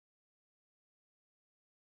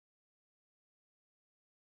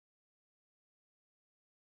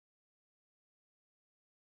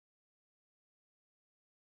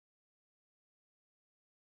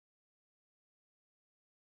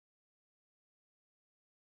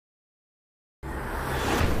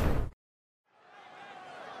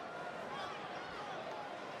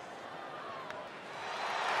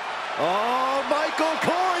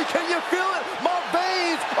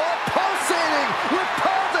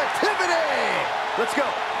Let's go.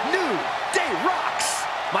 New Day rocks.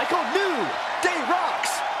 Michael, New Day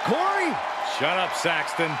rocks. Corey. Shut up,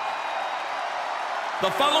 Saxton.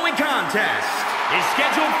 The following contest is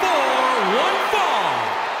scheduled for one fall.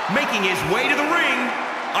 Making his way to the ring,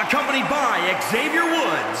 accompanied by Xavier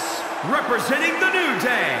Woods, representing the New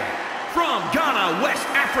Day. From Ghana, West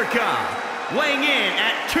Africa, weighing in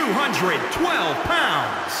at 212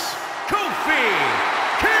 pounds, Kofi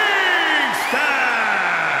Kingston.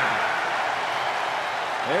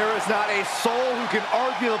 There is not a soul who can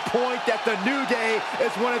argue the point that the New Day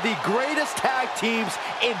is one of the greatest tag teams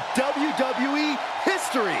in WWE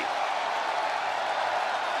history.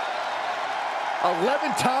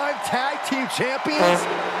 11-time tag team champions,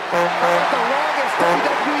 the longest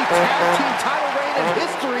WWE tag team title reign in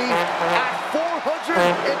history at 483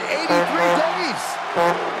 days.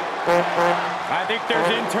 I think there's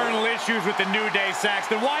internal issues with the New Day,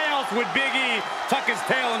 Saxton. Why else would Big E tuck his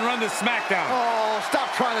tail and run to SmackDown? Oh,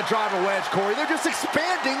 stop trying to drive a wedge, Corey. They're just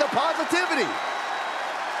expanding the positivity.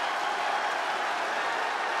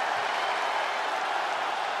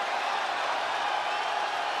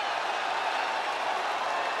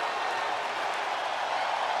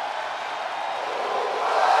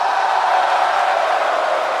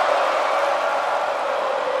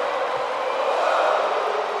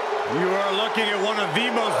 You are looking at one of the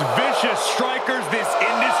most vicious strikers this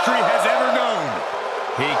industry has ever known.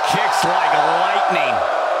 He kicks like lightning.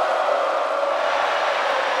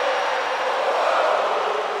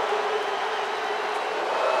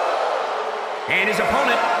 And his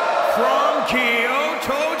opponent from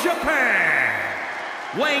Kyoto, Japan,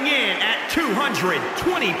 weighing in at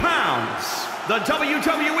 220 pounds, the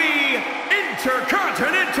WWE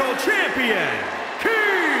Intercontinental Champion,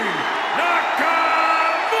 King Nakamura.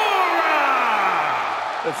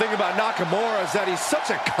 The thing about Nakamura is that he's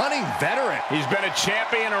such a cunning veteran. He's been a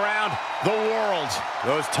champion around the world.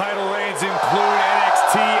 Those title reigns include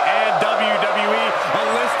NXT and WWE, a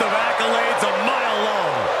list of accolades a mile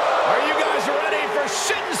long. Are you guys ready for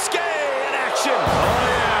Shinsuke in action? Oh,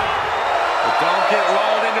 yeah. But don't get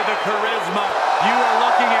lulled into the charisma. You are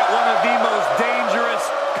looking at one of the most dangerous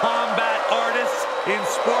combat artists in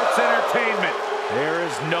sports entertainment. There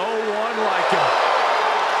is no one like him.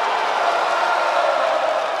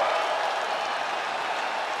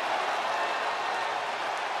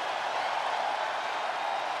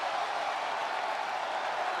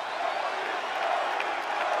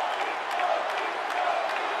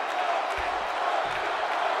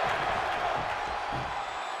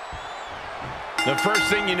 The first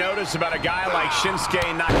thing you notice about a guy like Shinsuke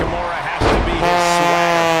Nakamura has to be his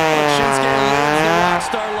swagger. Shinsuke lives the rock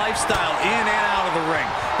star lifestyle in and out of the ring.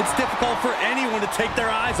 It's difficult for anyone to take their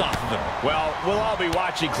eyes off of him. Well, we'll all be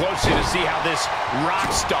watching closely to see how this rock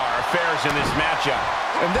star fares in this matchup.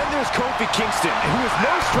 And then there's Kofi Kingston, who is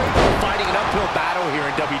no stranger to fighting an uphill battle here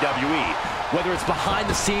in WWE. Whether it's behind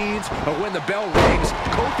the scenes or when the bell rings,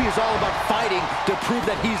 Kofi is all about fighting to prove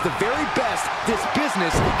that he's the very best this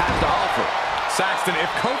business has to offer. Saxton, if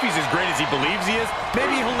Kofi's as great as he believes he is,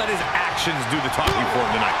 maybe he'll let his actions do the talking for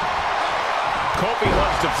him tonight. Kofi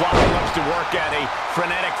loves to fly, loves to work at a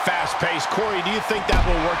frenetic, fast pace. Corey, do you think that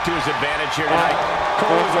will work to his advantage here tonight?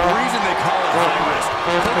 Corey, there's a reason they call it high risk.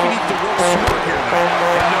 Kofi needs to work smart here tonight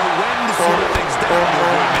and know when to slow things down to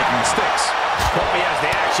avoid making mistakes. Kofi has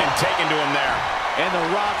the action taken to him there. And the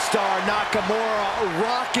rock star Nakamura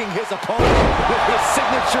rocking his opponent with his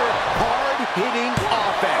signature hard-hitting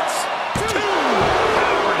offense.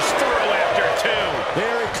 Powers through after two.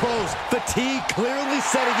 Very close. Fatigue clearly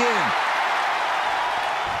setting in.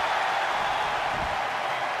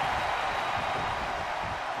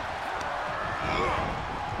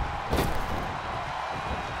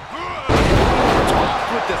 Tossed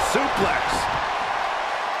with the suplex.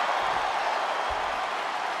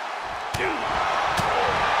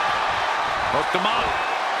 Hooked him up.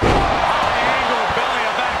 High angle belly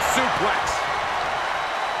of back suplex.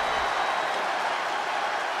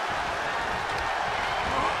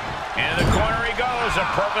 Into the corner he goes, a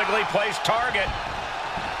perfectly placed target.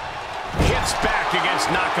 Hits back against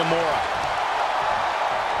Nakamura.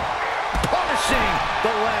 Punishing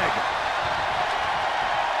the leg.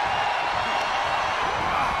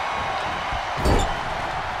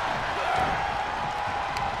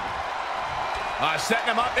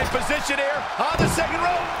 Setting him up in position here on the second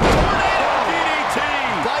rope. Tornado DDT.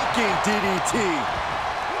 Viking DDT.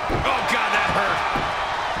 Oh, God, that hurt.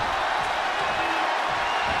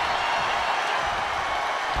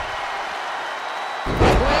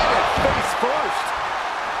 Face first.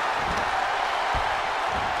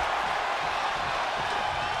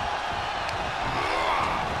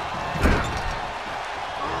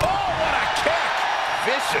 Oh, what a kick!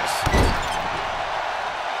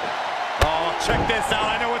 check this out.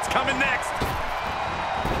 I know what's coming next.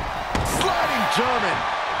 Sliding German.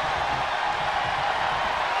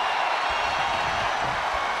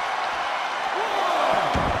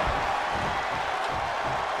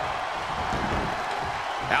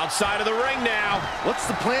 Outside of the ring now. What's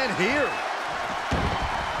the plan here?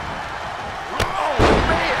 Oh,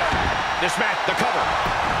 man. This match, the cover.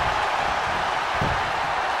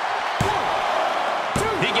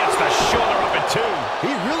 He gets the shoulder up at 2.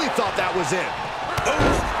 He really thought that was it. Oh,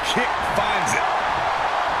 kick finds it.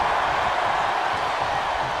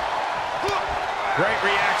 Great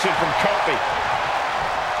reaction from Kofi.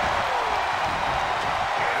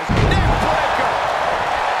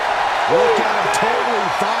 Look at him totally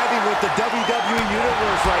vibing with the WWE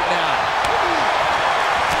Universe right now.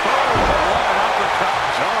 Oh, what an uppercut.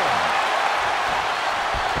 John.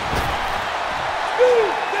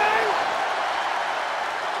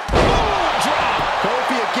 Drop.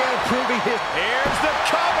 Kofi again proving his... Here's the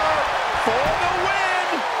cover for the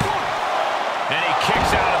win. And he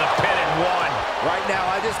kicks out of the pin and 1. Right now,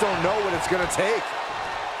 I just don't know what it's going to take.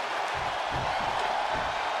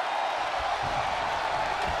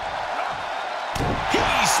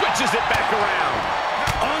 Switches it back around.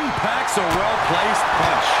 Unpacks a well-placed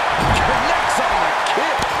punch. Connects on the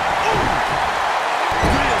kick. Ooh.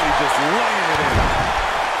 Really just laying it in.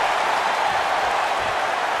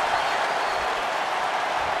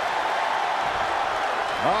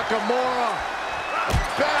 Nakamura.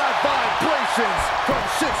 Bad vibrations from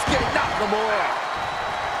Shinsuke Nakamura.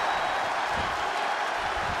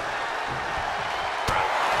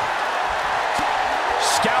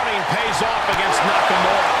 Scouting pays off against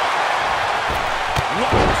Nakamura.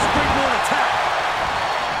 Long springboard attack.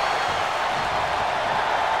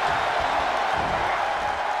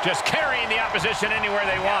 Just carrying the opposition anywhere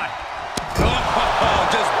they want. Oh,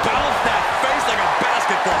 just bounce that face like a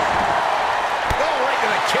basketball. Oh, right to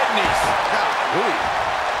the kidneys. Ooh.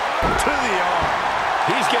 To the arm.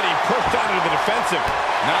 He's getting pushed onto the defensive.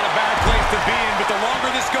 Not a bad place to be in, but the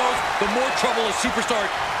longer this goes, the more trouble a superstar.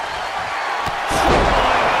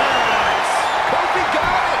 Kofi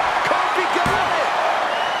got it! Kofi got it!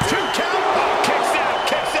 2 count. Oh, kicks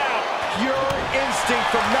out. Pure instinct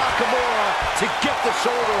from Nakamura to get the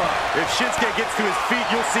shoulder up. If Shinsuke gets to his feet,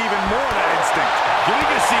 you'll see even more of that instinct. Do we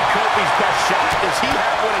get to see Kofi's best shot? Does he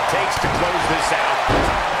have what it takes to close this out?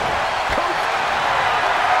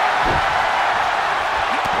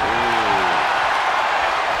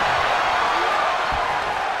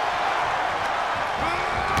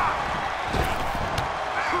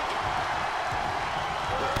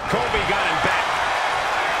 Kofi got him back.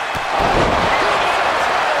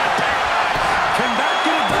 Can that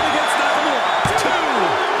get it done against Nakamura? 2.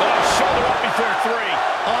 Oh, shoulder up before 3.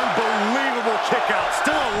 Unbelievable kick out.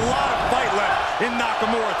 Still a lot of fight left in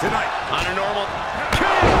Nakamura tonight. On a normal...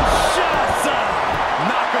 Kinshasa!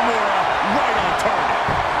 Nakamura right on target.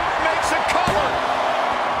 Makes a cover.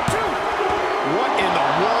 2. What in the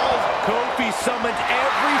world? Kofi summoned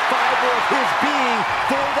every fiber of his being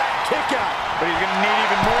for that kick out. But he's going to need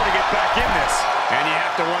even more to get back in this. And you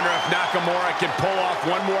have to wonder if Nakamura can pull off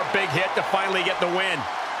one more big hit to finally get the win.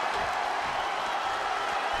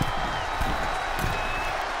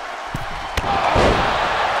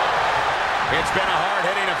 It's been a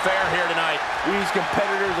hard-hitting affair here tonight. These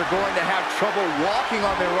competitors are going to have trouble walking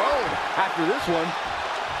on their own after this one.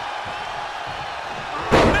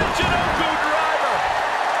 Michinoku driver.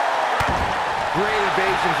 Great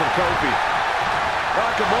evasion from Kofi.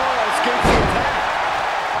 Nakamura escapes the attack.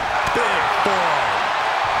 Big boy.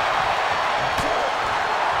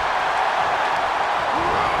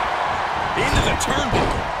 Into the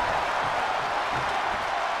turnbuckle.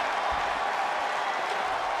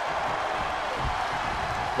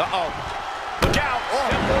 Uh-oh. Look out.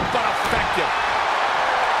 Simple but effective.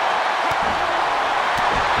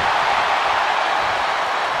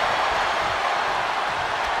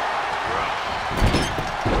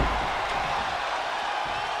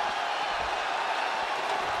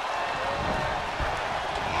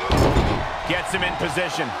 Gets him in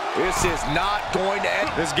position. This is not going to end.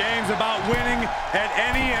 This game's about winning at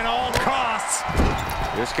any and all costs.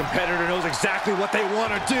 This competitor knows exactly what they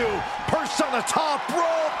want to do. Perched on the top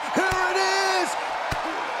rope. Here it is.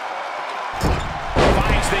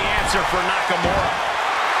 Finds the answer for Nakamura.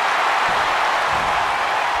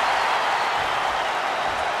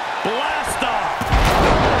 Blast off.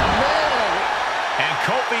 Man. And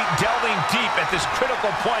Kofi delving deep at this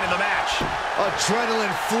critical point in the match.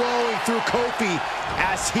 Adrenaline flowing through Kofi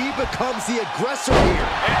as he becomes the aggressor here.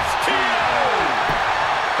 STO!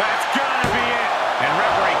 That's gotta be it. And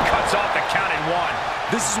referee cuts off the count in 1.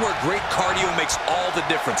 This is where great cardio makes all the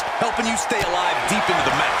difference, helping you stay alive deep into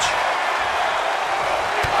the match.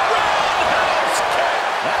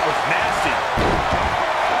 That was nasty.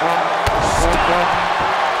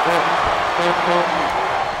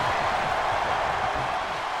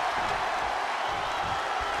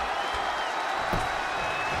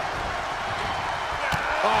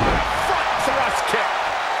 Front thrust kick.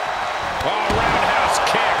 Oh, roundhouse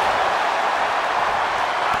kick.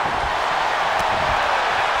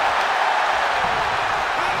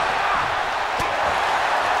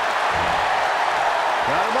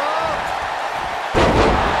 Got him up.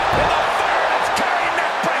 And the third, it's carrying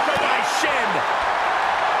neck breaker by shin.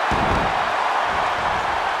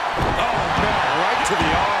 Oh, no, right to the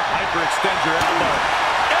arm. Hyperextend your elbow.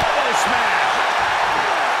 Elbow smash.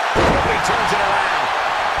 Kofi turns it around.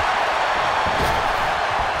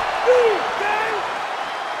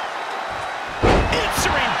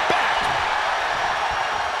 Answering back.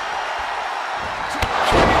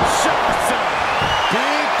 Kinshasa.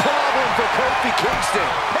 Big problem for Kofi Kingston.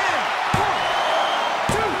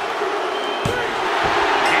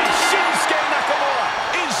 And Shinsuke Nakamura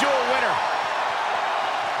is your winner.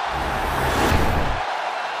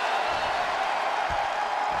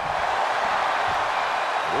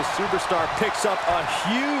 This superstar picks up a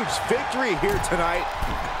huge victory here tonight.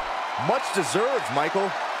 Much deserved, Michael.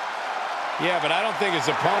 Yeah, but I don't think his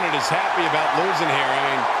opponent is happy about losing here. I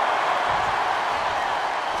mean,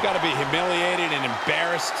 he's got to be humiliated and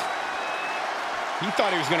embarrassed. He thought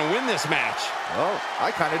he was going to win this match. Oh, I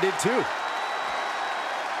kind of did too.